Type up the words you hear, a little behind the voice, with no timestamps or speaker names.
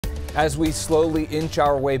As we slowly inch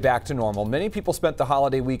our way back to normal, many people spent the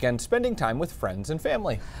holiday weekend spending time with friends and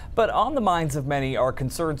family. But on the minds of many are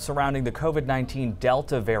concerns surrounding the COVID-19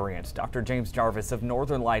 Delta variant. Dr. James Jarvis of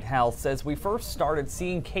Northern Light Health says we first started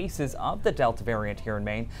seeing cases of the Delta variant here in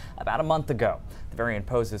Maine about a month ago. The variant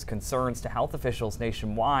poses concerns to health officials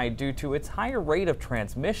nationwide due to its higher rate of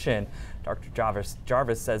transmission. Dr.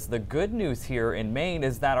 Jarvis says the good news here in Maine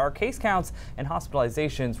is that our case counts and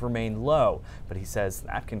hospitalizations remain low, but he says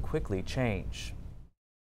that can quickly change.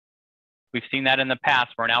 We've seen that in the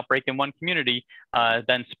past where an outbreak in one community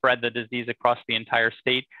then spread the disease across the entire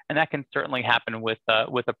state, and that can certainly happen with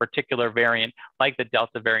a particular variant like the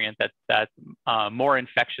Delta variant that's more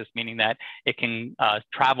infectious, meaning that it can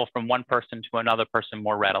travel from one person to another person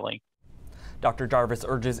more readily. Dr. Jarvis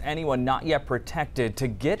urges anyone not yet protected to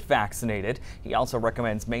get vaccinated. He also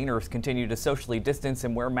recommends Mainers continue to socially distance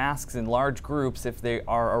and wear masks in large groups if they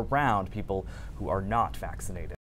are around people who are not vaccinated.